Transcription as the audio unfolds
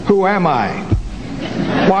Who am I?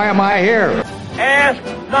 Why am I here? Ask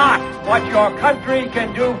not what your country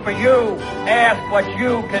can do for you. Ask what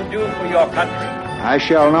you can do for your country. I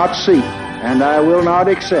shall not seek, and I will not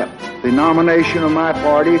accept, the nomination of my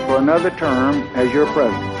party for another term as your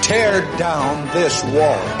president. Tear down this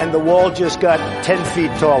wall. And the wall just got 10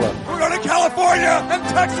 feet taller. We're going to California and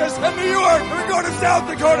Texas and New York. And we're going to South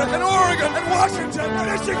Dakota and Oregon and Washington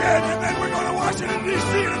and Michigan. And then we're going to Washington, D.C.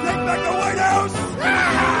 to take back the White House.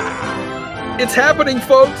 Ah! It's happening,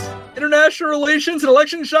 folks. International relations and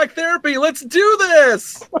election shock therapy. Let's do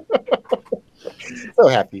this. So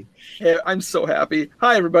happy. Hey, I'm so happy.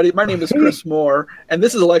 Hi, everybody. My name is Chris Moore, and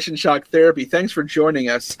this is Election Shock Therapy. Thanks for joining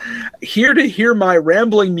us. Here to hear my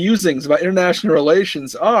rambling musings about international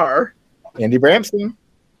relations are Andy Bramson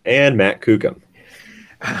and Matt Kukum.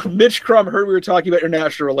 Mitch Crum heard we were talking about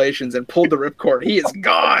international relations and pulled the ripcord. He is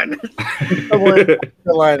gone. North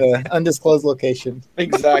Carolina, undisclosed location.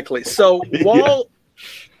 Exactly. So while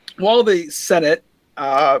the Senate,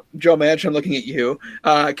 Joe Manchin, I'm looking at you,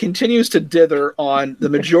 continues to dither on the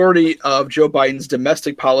majority of Joe Biden's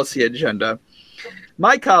domestic policy agenda,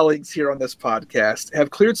 my colleagues here on this podcast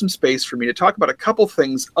have cleared some space for me to talk about a couple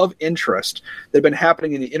things of interest that have been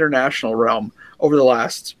happening in the international realm over the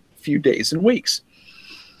last few days and weeks.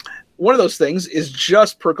 One of those things is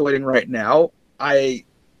just percolating right now. I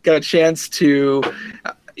got a chance to,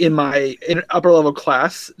 in my upper level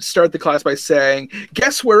class, start the class by saying,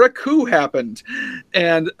 guess where a coup happened?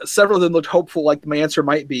 And several of them looked hopeful, like my answer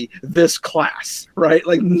might be this class, right?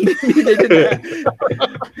 Like they didn't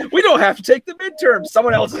we don't have to take the midterms.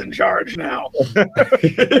 Someone else is in charge now.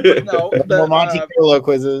 More Monte Carlo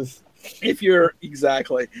quizzes. If you're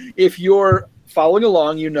following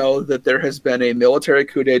along, you know that there has been a military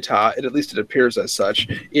coup d'etat, at least it appears as such,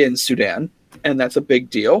 in Sudan. And that's a big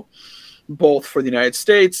deal, both for the United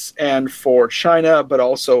States and for China, but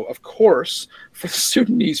also, of course, for the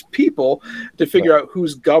Sudanese people to figure out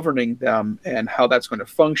who's governing them and how that's going to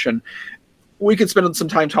function. We could spend some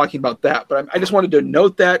time talking about that, but I just wanted to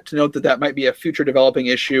note that might be a future developing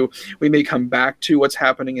issue. We may come back to what's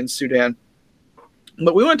happening in Sudan.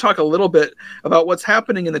 But we want to talk a little bit about what's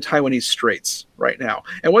happening in the Taiwanese Straits right now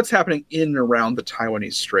and what's happening in and around the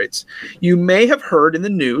Taiwanese Straits. You may have heard in the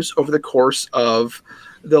news over the course of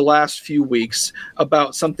the last few weeks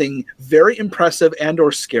about something very impressive and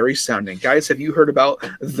or scary sounding. Guys, have you heard about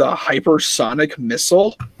the hypersonic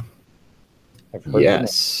missile?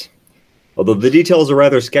 Yes. Although the details are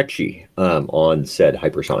rather sketchy on said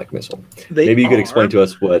hypersonic missile. Maybe you could explain to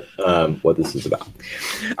us what this is about.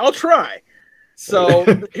 I'll try. So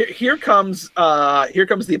here comes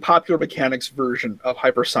the popular mechanics version of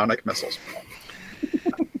hypersonic missiles.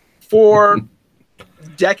 For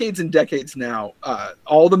decades and decades now,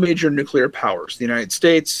 all the major nuclear powers, the United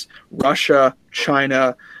States, Russia,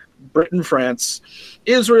 China, Britain, France,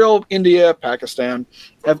 Israel, India, Pakistan,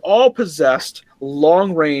 have all possessed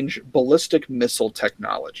long-range ballistic missile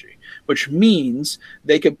technology, which means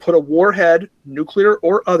they could put a warhead, nuclear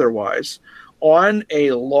or otherwise, on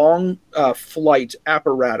a long flight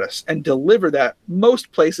apparatus and deliver that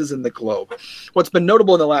most places in the globe. What's been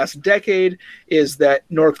notable in the last decade is that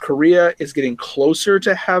North Korea is getting closer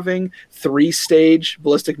to having 3-stage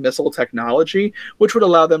ballistic missile technology, which would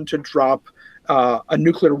allow them to drop a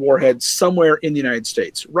nuclear warhead somewhere in the United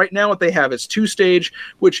States. Right now, what they have is 2-stage,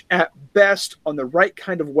 which at best, on the right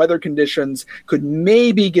kind of weather conditions, could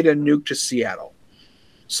maybe get a nuke to Seattle.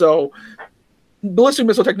 So ballistic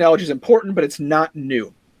missile technology is important, but it's not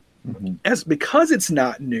new. Mm-hmm. Because it's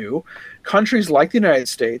not new, countries like the United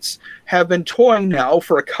States have been toying now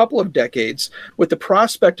for a couple of decades with the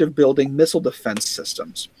prospect of building missile defense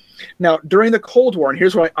systems. Now, during the Cold War, and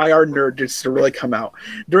here's why IR nerd just to really come out.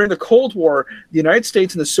 During the Cold War, the United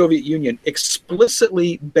States and the Soviet Union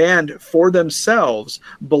explicitly banned for themselves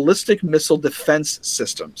ballistic missile defense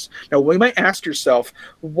systems. Now, we might ask yourself,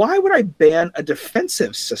 why would I ban a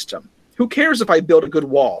defensive system? Who cares if I build a good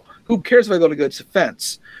wall? Who cares if I build a good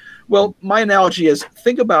fence? Well, my analogy is,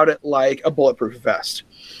 think about it like a bulletproof vest.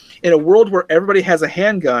 In a world where everybody has a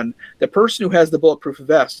handgun, the person who has the bulletproof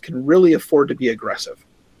vest can really afford to be aggressive.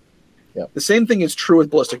 Yep. The same thing is true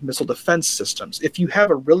with ballistic missile defense systems. If you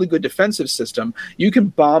have a really good defensive system, you can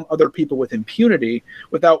bomb other people with impunity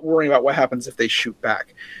without worrying about what happens if they shoot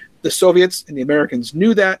back. The Soviets and the Americans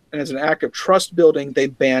knew that, and as an act of trust building, they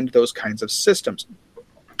banned those kinds of systems.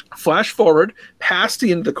 Flash forward past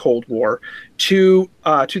the end of the Cold War to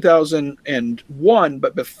 2001,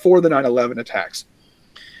 but before the 9/11 attacks.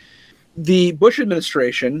 The Bush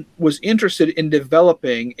administration was interested in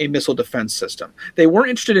developing a missile defense system. They weren't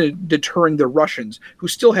interested in deterring the Russians, who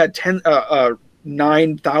still had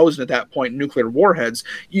 9,000 at that point nuclear warheads,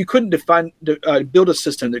 you couldn't build a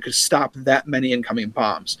system that could stop that many incoming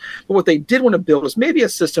bombs. But what they did want to build was maybe a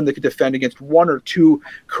system that could defend against 1 or 2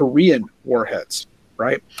 Korean warheads,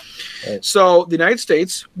 right? So the United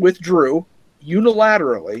States withdrew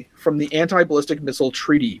unilaterally from the Anti-Ballistic Missile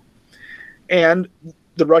Treaty. And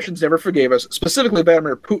the Russians never forgave us. Specifically,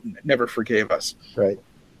 Vladimir Putin never forgave us. Right.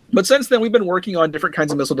 But since then, we've been working on different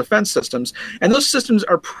kinds of missile defense systems. And those systems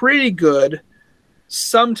are pretty good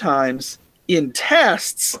sometimes in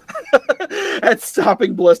tests at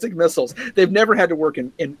stopping ballistic missiles. They've never had to work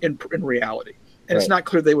in reality. And it's not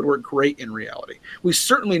clear they would work great in reality. We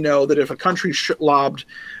certainly know that if a country lobbed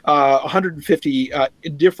 150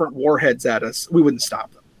 different warheads at us, we wouldn't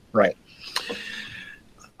stop them. Right.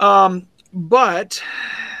 But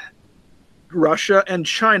Russia and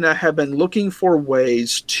China have been looking for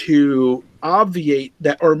ways to obviate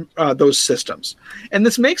that or those systems. And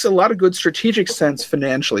this makes a lot of good strategic sense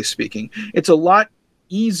financially speaking. It's a lot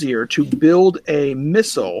easier to build a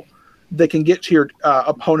missile that can get to your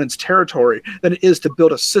opponent's territory than it is to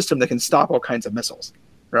build a system that can stop all kinds of missiles,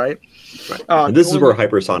 right? And this is where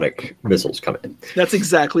hypersonic missiles come in. That's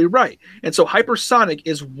exactly right. And so hypersonic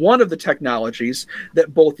is one of the technologies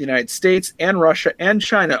that both the United States and Russia and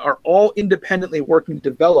China are all independently working to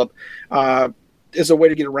develop as a way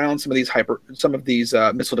to get around some of these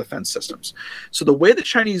missile defense systems. So the way the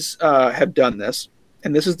Chinese have done this,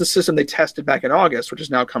 and this is the system they tested back in August, which has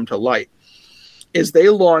now come to light, is they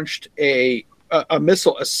launched a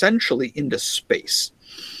missile essentially into space.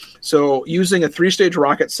 So using a 3-stage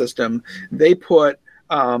rocket system, they put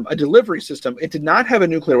a delivery system. It did not have a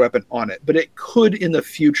nuclear weapon on it, but it could in the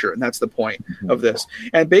future, and that's the point of this.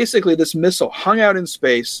 And basically, this missile hung out in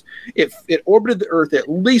space. It orbited the Earth at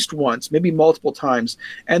least once, maybe multiple times,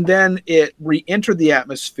 and then it re-entered the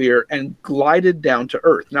atmosphere and glided down to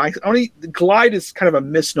Earth. Now, glide is kind of a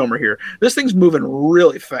misnomer here. This thing's moving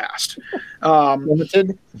really fast.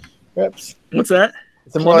 Limited, perhaps. What's that?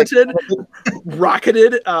 Limited,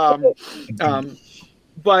 rocketed.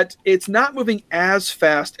 But it's not moving as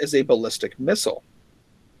fast as a ballistic missile.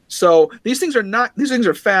 So these things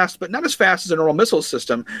are fast, but not as fast as a normal missile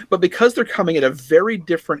system. But because they're coming at a very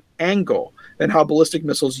different angle than how ballistic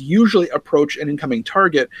missiles usually approach an incoming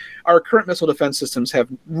target, our current missile defense systems have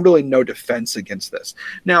really no defense against this.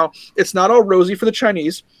 Now, it's not all rosy for the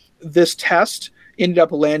Chinese. This test ended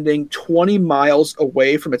up landing 20 miles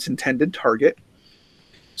away from its intended target.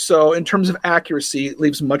 So in terms of accuracy, it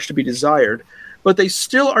leaves much to be desired. But they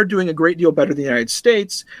still are doing a great deal better than the United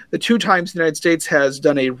States. The 2 times the United States has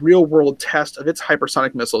done a real-world test of its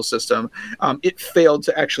hypersonic missile system, it failed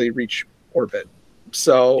to actually reach orbit.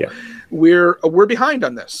 So we're behind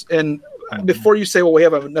on this. And before you say, well, we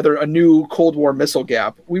have a new Cold War missile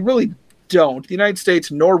gap, we really don't. The United States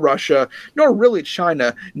nor Russia, nor really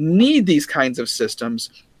China, need these kinds of systems.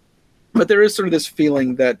 But there is sort of this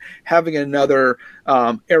feeling that having another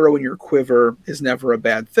arrow in your quiver is never a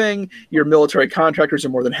bad thing. Your military contractors are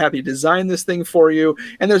more than happy to design this thing for you.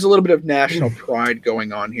 And there's a little bit of national pride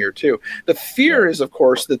going on here, too. The fear is, of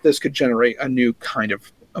course, that this could generate a new kind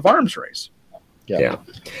of arms race. Yeah.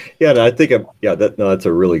 And I think, that's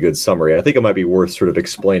a really good summary. I think it might be worth sort of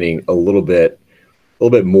explaining a little bit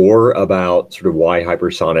more about sort of why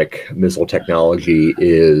hypersonic missile technology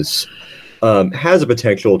has a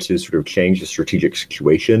potential to sort of change the strategic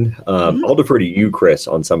situation. I'll defer to you, Chris,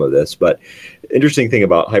 on some of this, but interesting thing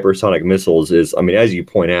about hypersonic missiles is, I mean, as you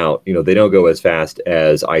point out, they don't go as fast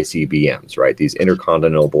as ICBMs, right? These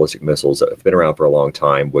intercontinental ballistic missiles that have been around for a long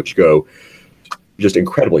time, which go just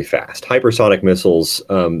incredibly fast. Hypersonic missiles,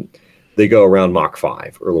 they go around Mach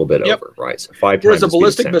 5 or a little bit over, right? So 5 times. Whereas a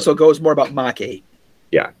ballistic missile goes more about Mach 8.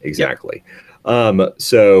 Yeah, exactly.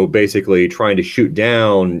 So basically trying to shoot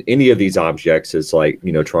down any of these objects is like,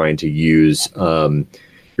 trying to use,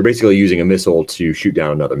 you're basically using a missile to shoot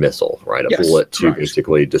down another missile, right? A bullet to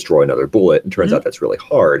basically destroy another bullet. And turns out that's really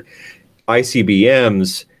hard.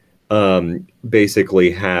 ICBMs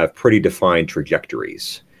basically have pretty defined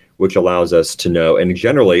trajectories, which allows us to know, and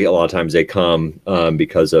generally a lot of times they come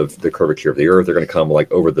because of the curvature of the Earth, they're going to come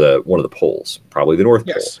like over one of the poles, probably the North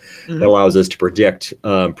Pole. That allows us to predict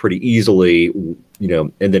pretty easily,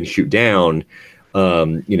 and then shoot down,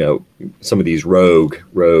 some of these rogue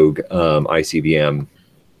ICBM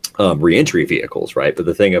reentry vehicles, right? But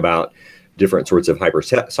the thing about different sorts of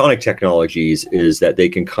hypersonic technologies is that they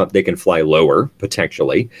can fly lower,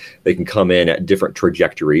 potentially. They can come in at different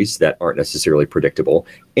trajectories that aren't necessarily predictable.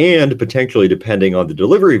 And potentially, depending on the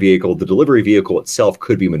delivery vehicle itself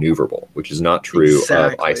could be maneuverable, which is not true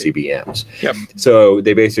of ICBMs. So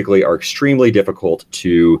they basically are extremely difficult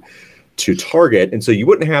to to target. And so you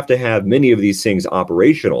wouldn't have to have many of these things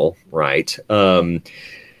operational, right?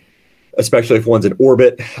 Especially if one's in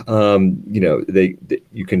orbit.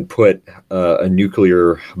 You can put a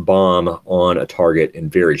nuclear bomb on a target in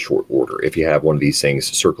very short order if you have one of these things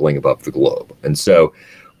circling above the globe. And so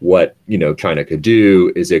what China could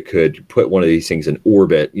do is it could put one of these things in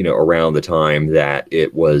orbit around the time that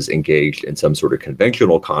it was engaged in some sort of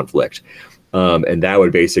conventional conflict, and that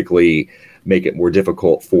would basically make it more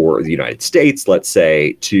difficult for the United States, let's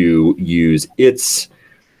say, to use its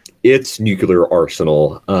nuclear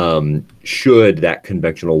arsenal should that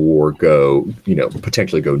conventional war go,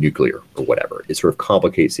 potentially go nuclear or whatever. It sort of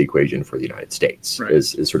complicates the equation for the United States, right,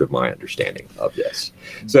 is sort of my understanding of this.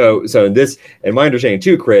 So in this, and my understanding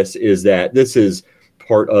too, Chris, is that this is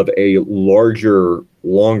part of a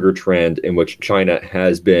longer trend in which China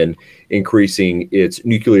has been increasing its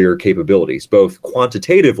nuclear capabilities, both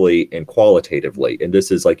quantitatively and qualitatively. And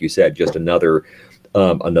this is, like you said, just another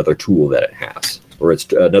tool that it has, or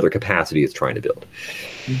it's another capacity it's trying to build.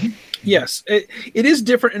 Mm-hmm. Yes, it is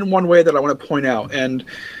different in one way that I want to point out, and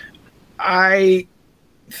I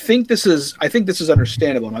think this is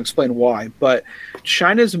understandable, and I'll explain why. But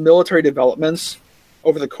China's military developments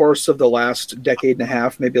over the course of the last decade and a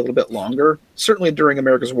half, maybe a little bit longer, certainly during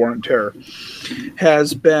America's War on Terror,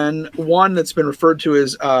 has been one that's been referred to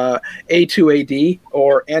as A2AD,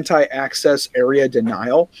 or anti-access area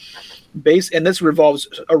denial. And this revolves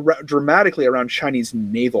dramatically around Chinese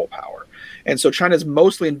naval power. And so China's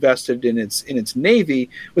mostly invested in its navy,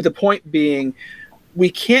 with the point being, we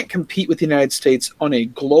can't compete with the United States on a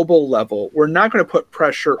global level. We're not going to put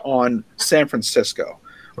pressure on San Francisco,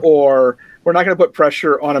 or we're not going to put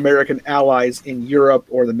pressure on American allies in Europe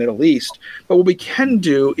or the Middle East. But what we can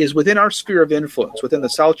do is, within our sphere of influence, within the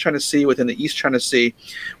South China Sea, within the East China Sea,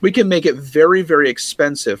 we can make it very, very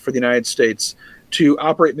expensive for the United States to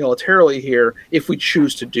operate militarily here if we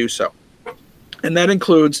choose to do so. And that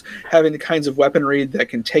includes having the kinds of weaponry that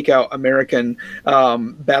can take out American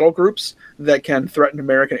battle groups, that can threaten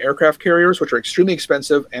American aircraft carriers, which are extremely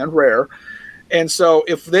expensive and rare. And so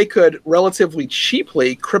if they could relatively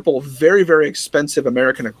cheaply cripple very, very expensive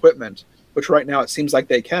American equipment, which right now it seems like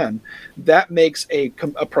they can, that makes a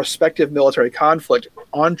prospective military conflict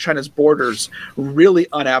on China's borders really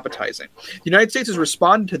unappetizing. The United States has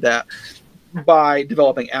responded to that by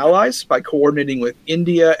developing allies, by coordinating with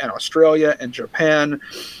India and Australia and Japan,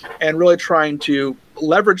 and really trying to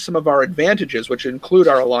leverage some of our advantages, which include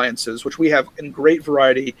our alliances, which we have in great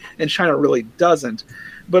variety and China really doesn't,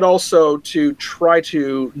 but also to try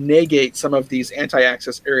to negate some of these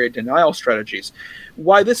anti-access area denial strategies.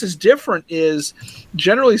 Why this is different is,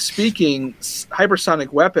 generally speaking,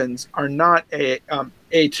 hypersonic weapons are not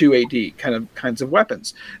A2AD kinds of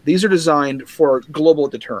weapons. These are designed for global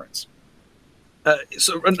deterrence.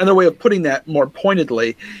 So another way of putting that more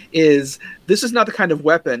pointedly is, this is not the kind of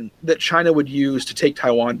weapon that China would use to take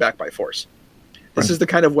Taiwan back by force. This is the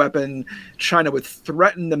kind of weapon China would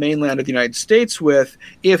threaten the mainland of the United States with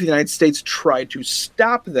if the United States tried to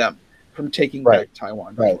stop them from taking back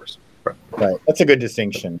Taiwan by force. Right. That's a good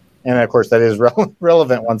distinction. And of course, that is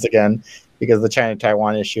relevant once again, because the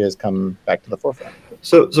China-Taiwan issue has come back to the forefront.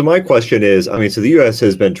 So my question is, so the U.S.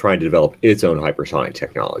 has been trying to develop its own hypersonic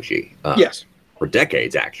technology. Yes. For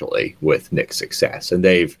decades, actually, with mixed success, and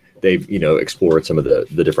they've explored some of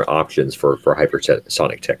the different options for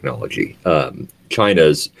hypersonic technology.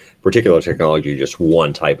 China's particular technology is just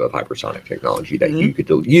one type of hypersonic technology that you could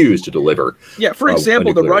use to deliver. Yeah, for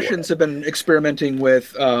example, the Russians have been experimenting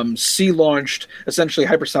with sea-launched, essentially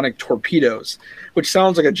hypersonic torpedoes, which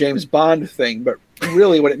sounds like a James Bond thing, but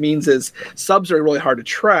really what it means is subs are really hard to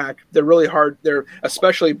track. They're really hard. They're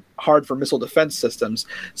especially hard for missile defense systems.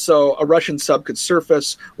 So a Russian sub could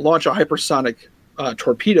surface, launch a hypersonic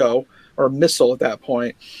torpedo or missile at that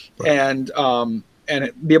point, and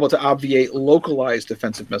be able to obviate localized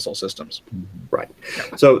defensive missile systems. Right.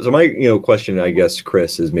 So my question, I guess,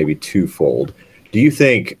 Chris, is maybe twofold. Do you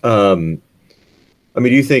think? Do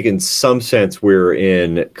you think in some sense we're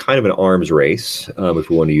in kind of an arms race, if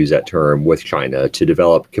we want to use that term, with China to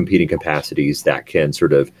develop competing capacities that can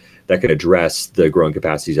address the growing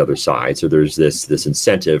capacities of the other side? So there's this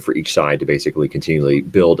incentive for each side to basically continually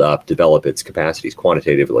develop its capacities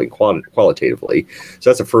quantitatively and qualitatively.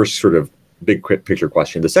 So that's the first sort of big picture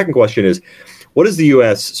question. The second question is, what is the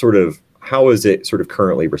U.S. how is it sort of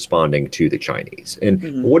currently responding to the Chinese?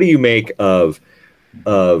 And what do you make of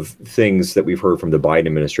things that we've heard from the Biden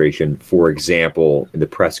administration? For example, in the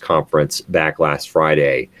press conference back last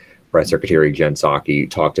Friday, Press Secretary Jen Psaki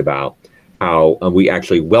talked about how we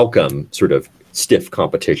actually welcome sort of stiff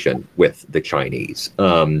competition with the Chinese,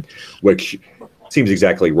 which seems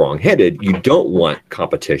exactly wrong-headed. You don't want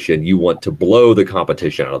competition. You want to blow the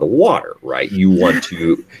competition out of the water, right? You want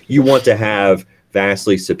to have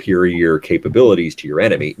vastly superior capabilities to your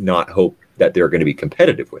enemy, not hope that they're going to be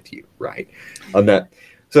competitive with you, right?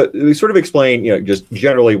 So we sort of explain, just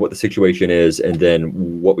generally what the situation is, and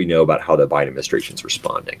then what we know about how the Biden administration's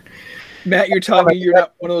responding. Matt, you're telling me you're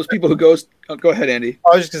not one of those people who goes. Oh, go ahead, Andy.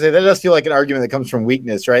 I was just going to say, that does feel like an argument that comes from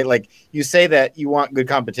weakness, right? Like, you say that you want good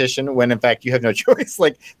competition when, in fact, you have no choice.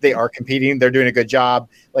 Like, they are competing. They're doing a good job.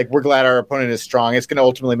 Like, we're glad our opponent is strong. It's going to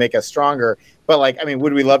ultimately make us stronger. But,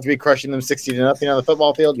 would we love to be crushing them 60-0 on the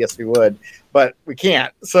football field? Yes, we would. But we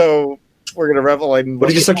can't. So we're going to revel in. But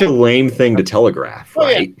it's just such a lame thing to telegraph,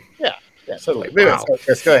 right? Yeah, totally. Wow.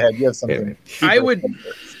 Chris, go ahead. You have something. Yeah.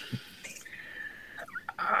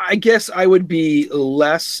 I guess I would be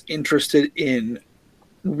less interested in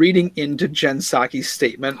reading into Jen Psaki's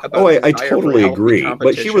statement about. I totally agree.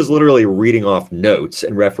 But she was literally reading off notes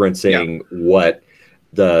and referencing what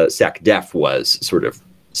the SecDef was sort of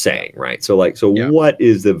saying, right? So what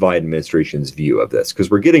is the Biden administration's view of this? Because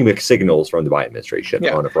we're getting mixed signals from the Biden administration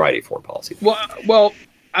on a variety of foreign policy. Well,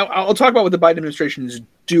 I'll talk about what the Biden administration is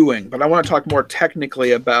doing, but I want to talk more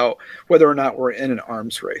technically about whether or not we're in an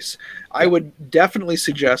arms race. I would definitely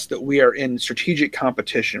suggest that we are in strategic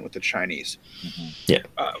competition with the Chinese.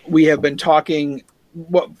 We have been talking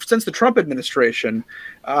since the Trump administration.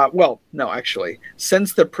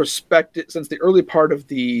 Since the early part of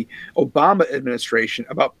the Obama administration,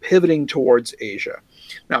 about pivoting towards Asia.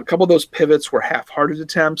 Now, a couple of those pivots were half-hearted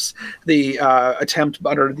attempts. The attempt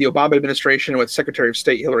under the Obama administration with Secretary of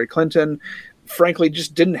State Hillary Clinton, frankly,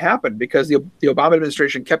 just didn't happen because the Obama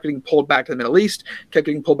administration kept getting pulled back to the Middle East, kept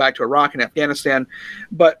getting pulled back to Iraq and Afghanistan.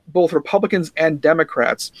 But both Republicans and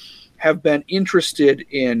Democrats have been interested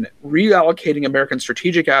in reallocating American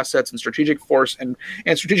strategic assets and strategic force and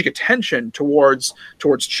strategic attention towards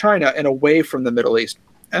China and away from the Middle East.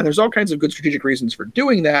 And there's all kinds of good strategic reasons for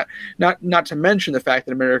doing that, not to mention the fact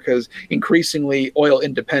that America is increasingly oil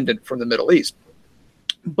independent from the Middle East.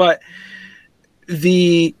 But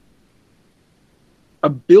the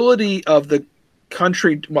ability of the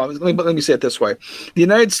country, let me say it this way. The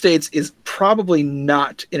United States is probably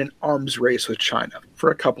not in an arms race with China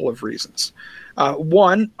for a couple of reasons.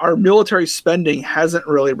 One, our military spending hasn't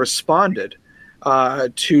really responded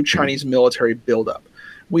to Chinese military buildup.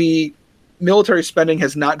 Military spending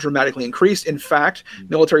has not dramatically increased. In fact,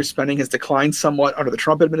 military spending has declined somewhat under the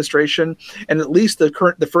Trump administration, and at least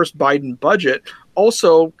the first Biden budget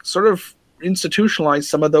also sort of institutionalized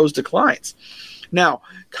some of those declines. Now,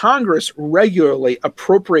 Congress regularly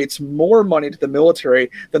appropriates more money to the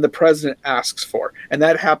military than the president asks for, and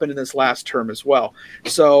that happened in this last term as well.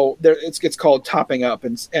 So it's called topping up,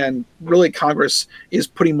 and really Congress is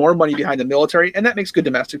putting more money behind the military, and that makes good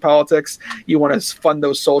domestic politics. You want to fund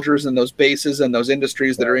those soldiers and those bases and those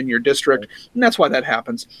industries that are in your district, and that's why that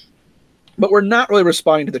happens. But we're not really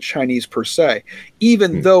responding to the Chinese per se,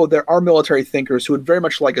 even though there are military thinkers who would very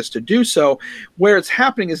much like us to do so. Where it's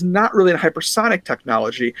happening is not really in hypersonic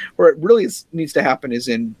technology. Where it really needs to happen is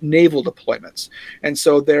in naval deployments. And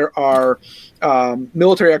so there are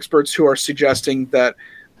military experts who are suggesting that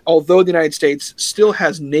although the United States still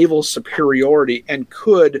has naval superiority and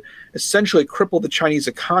could essentially cripple the Chinese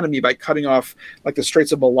economy by cutting off, like, the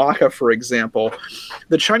Straits of Malacca, for example,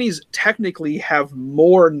 the Chinese technically have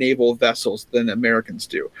more naval vessels than Americans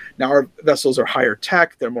do. Now, our vessels are higher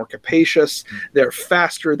tech, they're more capacious, they're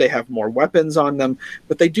faster, they have more weapons on them,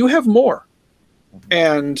 but they do have more.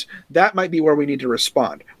 And that might be where we need to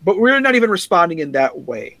respond. But we're not even responding in that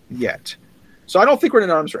way yet. So I don't think we're in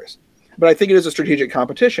an arms race. But I think it is a strategic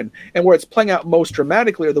competition. And where it's playing out most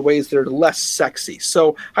dramatically are the ways that are less sexy.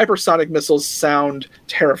 So hypersonic missiles sound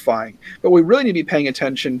terrifying. But what we really need to be paying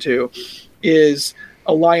attention to is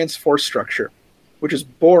alliance force structure, which is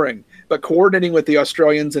boring. But coordinating with the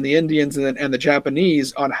Australians and the Indians and the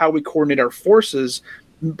Japanese on how we coordinate our forces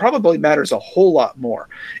probably matters a whole lot more.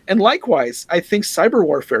 And likewise, I think cyber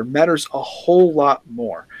warfare matters a whole lot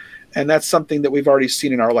more. And that's something that we've already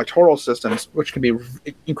seen in our electoral systems, which can be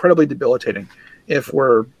incredibly debilitating if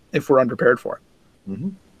we're unprepared for it. Mm-hmm.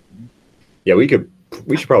 Yeah, we should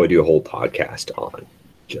probably do a whole podcast on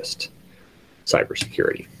just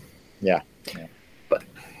cybersecurity. Yeah. But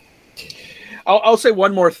I'll say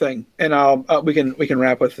one more thing, and we can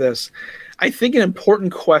wrap with this. I think an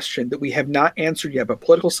important question that we have not answered yet, but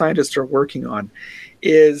political scientists are working on,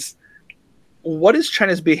 is what is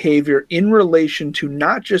China's behavior in relation to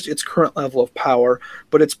not just its current level of power,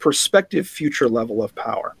 but its prospective future level of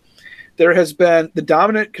power? There has been the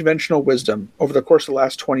dominant conventional wisdom over the course of the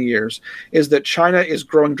last 20 years is that China is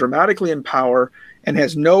growing dramatically in power and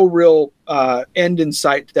has no real end in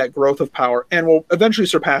sight to that growth of power, and will eventually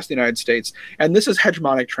surpass the United States. And this is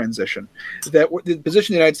hegemonic transition, that the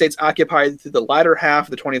position the United States occupied through the latter half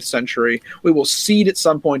of the 20th century, we will cede at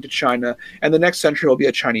some point to China, and the next century will be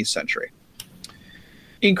a Chinese century.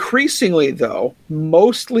 Increasingly, though,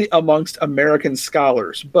 mostly amongst American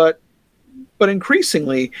scholars, but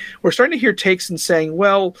increasingly, we're starting to hear takes and saying,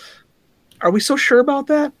 well, are we so sure about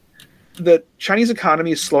that? The Chinese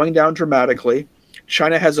economy is slowing down dramatically.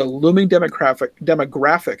 China has a looming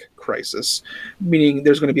demographic crisis, meaning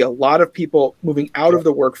there's going to be a lot of people moving out of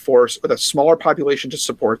the workforce with a smaller population to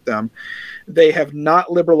support them. They have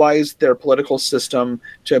not liberalized their political system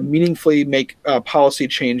to meaningfully make policy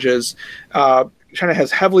changes. China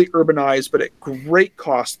has heavily urbanized, but at great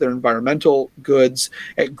cost to their environmental goods,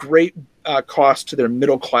 at great cost to their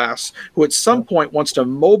middle class, who at some point wants to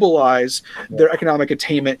mobilize their economic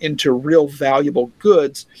attainment into real valuable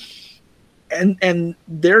goods. And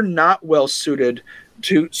they're not well suited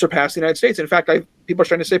to surpass the United States. In fact, people are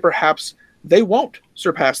trying to say perhaps they won't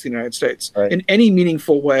surpass the United States in any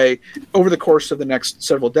meaningful way over the course of the next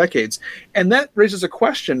several decades. And that raises a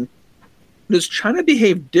question: does China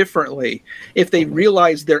behave differently if they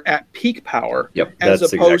realize they're at peak power as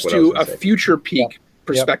opposed to a future peak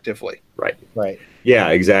prospectively? Right. Yeah,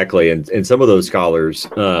 exactly. And some of those scholars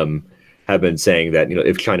have been saying that,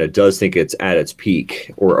 if China does think it's at its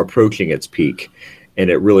peak or approaching its peak, and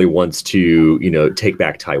it really wants to, take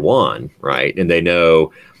back Taiwan, right? And they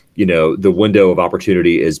know, the window of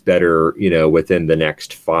opportunity is better, within the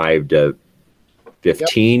next 5 to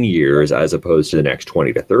 15 years as opposed to the next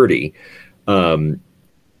 20 to 30.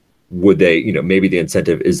 Would they, maybe the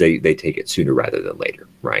incentive is they take it sooner rather than later,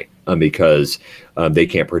 right? Because they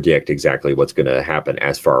can't predict exactly what's going to happen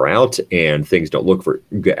as far out, and things don't look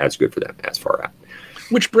as good for them as far out.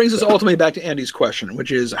 Which brings us ultimately back to Andy's question,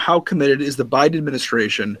 which is how committed is the Biden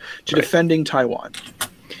administration to defending Taiwan?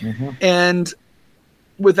 Mm-hmm. And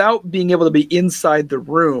without being able to be inside the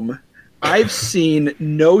room, I've seen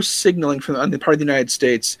no signaling on the part of the United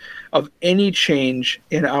States of any change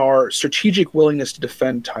in our strategic willingness to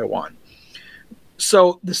defend Taiwan.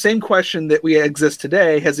 So the same question that we exist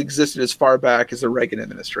today has existed as far back as the Reagan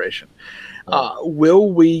administration.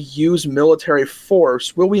 Will we use military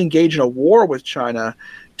force? Will we engage in a war with China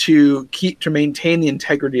to maintain the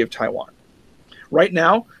integrity of Taiwan? Right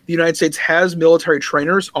now, the United States has military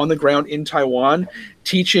trainers on the ground in Taiwan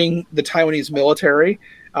teaching the Taiwanese military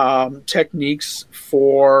techniques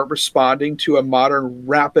for responding to a modern,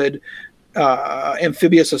 rapid,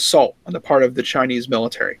 amphibious assault on the part of the Chinese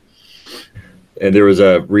military. And there was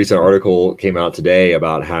a recent article came out today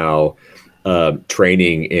about how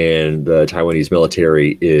training in the Taiwanese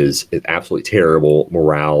military is absolutely terrible.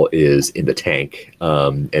 Morale is in the tank,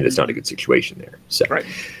 and it's not a good situation there.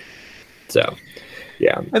 So,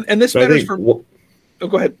 yeah. And this matters for.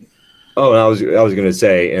 Go ahead. Oh, I was going to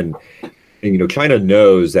say, and China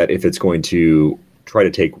knows that if it's going to try to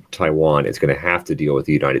take Taiwan, it's going to have to deal with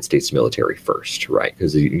the United States military first, right?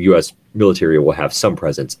 Because the U.S. military will have some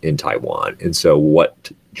presence in Taiwan, and so what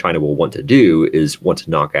China will want to do is want to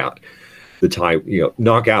knock out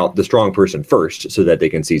the strong person first, so that they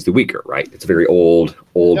can seize the weaker, right? It's a very old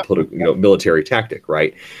political, military tactic,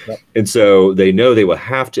 right? Yep. And so they know they will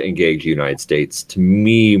have to engage the United States. To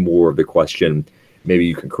me, more of the question, maybe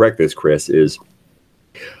you can correct this, Chris, is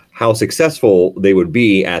how successful they would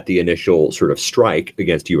be at the initial sort of strike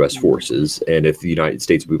against U.S. forces, and if the United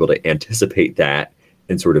States would be able to anticipate that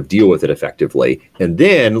and sort of deal with it effectively. And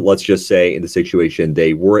then let's just say in the situation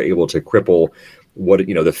they were able to cripple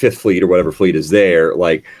the Fifth Fleet or whatever fleet is there,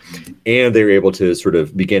 and they're able to sort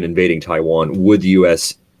of begin invading Taiwan, would the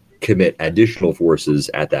U.S. commit additional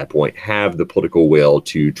forces at that point, have the political will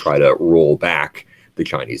to try to roll back the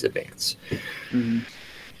Chinese advance? Mm-hmm.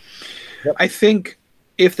 Yep. I think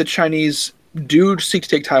if the Chinese do seek to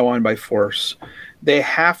take Taiwan by force, they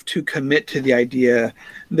have to commit to the idea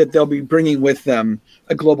that they'll be bringing with them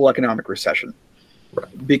a global economic recession.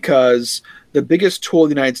 Right. Because the biggest tool the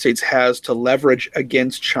United States has to leverage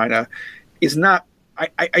against China is not,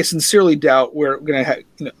 I sincerely doubt we're going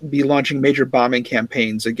to be launching major bombing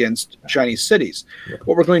campaigns against Chinese cities. Yeah.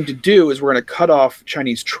 What we're going to do is we're going to cut off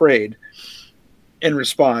Chinese trade in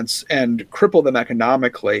response and cripple them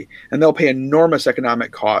economically, and they'll pay enormous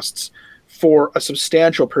economic costs for a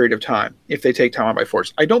substantial period of time if they take Taiwan by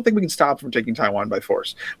force. I don't think we can stop them from taking Taiwan by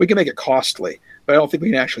force. We can make it costly, but I don't think we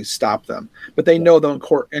can actually stop them. But they know they'll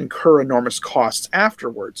incur enormous costs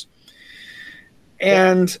afterwards.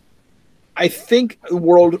 And I think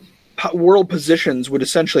world positions would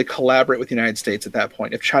essentially collaborate with the United States at that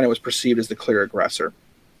point if China was perceived as the clear aggressor.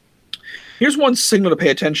 Here's one signal to pay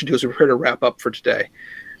attention to as we prepare to wrap up for today.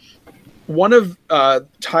 One of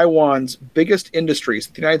Taiwan's biggest industries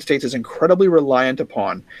that the United States is incredibly reliant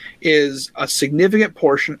upon is a significant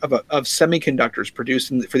portion of semiconductors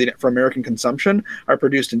produced for American consumption are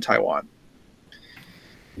produced in Taiwan.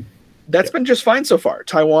 That's been just fine so far.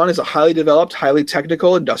 Taiwan is a highly developed, highly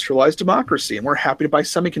technical, industrialized democracy, and we're happy to buy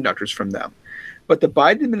semiconductors from them. But the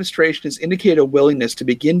Biden administration has indicated a willingness to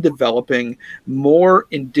begin developing more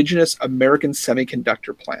indigenous American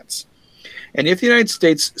semiconductor plants. And if the United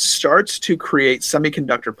States starts to create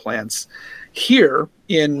semiconductor plants here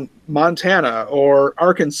in Montana or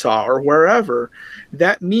Arkansas or wherever,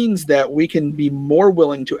 that means that we can be more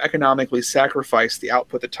willing to economically sacrifice the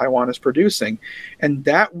output that Taiwan is producing. And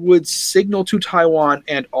that would signal to Taiwan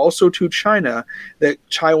and also to China that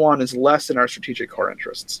Taiwan is less in our strategic core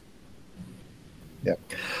interests. Yeah.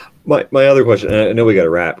 My other question, and I know we got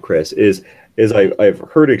to wrap, Chris, is I've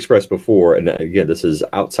heard it expressed before, and again, this is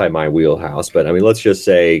outside my wheelhouse, but I mean, let's just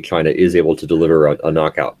say China is able to deliver a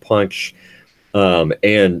knockout punch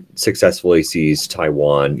and successfully seize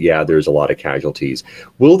Taiwan. Yeah, there's a lot of casualties.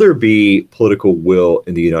 Will there be political will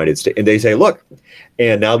in the United States? And they say, look,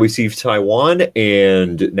 and now we seize Taiwan,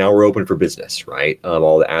 and now we're open for business, right?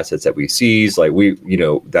 All the assets that we seize, like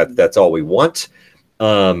that's all we want.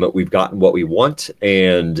 We've gotten what we want,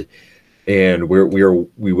 and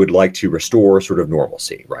we would like to restore sort of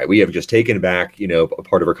normalcy, right? We have just taken back, a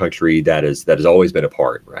part of our country that has always been a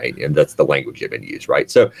part, right? And that's the language they've been used, right?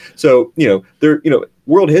 So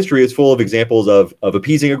world history is full of examples of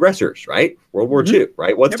appeasing aggressors, right? World War II,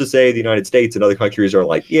 right? What's to say the United States and other countries are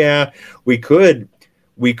like, yeah, we could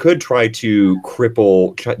try to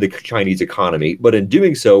cripple the Chinese economy, but in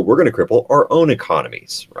doing so, we're going to cripple our own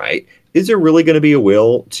economies, right? Is there really going to be a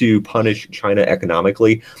will to punish China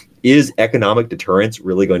economically? Is economic deterrence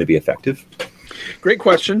really going to be effective? Great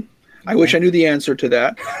question. I wish I knew the answer to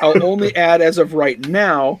that. I'll only add, as of right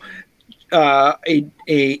now,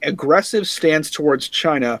 a aggressive stance towards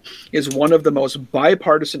China is one of the most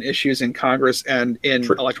bipartisan issues in Congress and in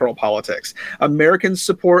electoral politics. Americans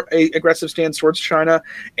support a aggressive stance towards China,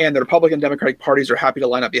 and the Republican and Democratic parties are happy to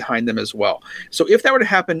line up behind them as well. So if that were to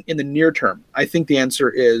happen in the near term, I think the answer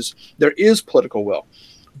is there is political will.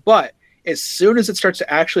 But as soon as it starts to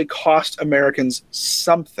actually cost Americans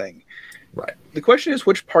something, right. The question is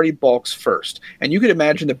which party balks first. And you could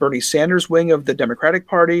imagine the Bernie Sanders wing of the Democratic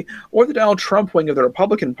Party or the Donald Trump wing of the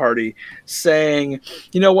Republican Party saying,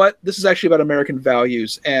 you know what, this is actually about American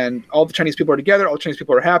values, and all the Chinese people are together, all the Chinese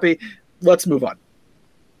people are happy. Let's move on.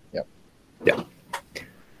 Yep. Yeah.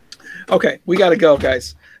 Okay, we got to go,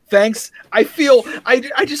 guys. Thanks. I feel good.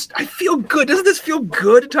 Doesn't this feel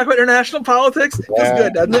good to talk about international politics? It feels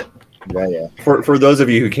good, doesn't it? Yeah. For those of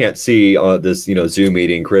you who can't see this, Zoom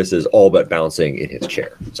meeting, Chris is all but bouncing in his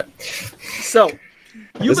chair. So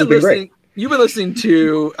you've been listening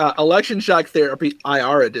to Election Shock Therapy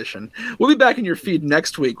IR edition. We'll be back in your feed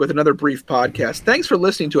next week with another brief podcast. Thanks for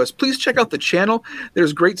listening to us. Please check out the channel.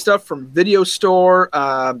 There's great stuff from Video Store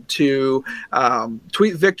to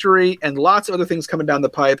Tweet Victory and lots of other things coming down the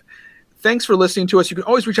pipe. Thanks for listening to us. You can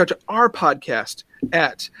always reach out to our podcast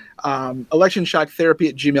at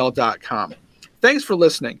electionshocktherapy@gmail.com. Thanks for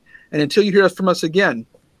listening. And until you hear from us again,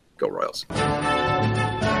 go Royals.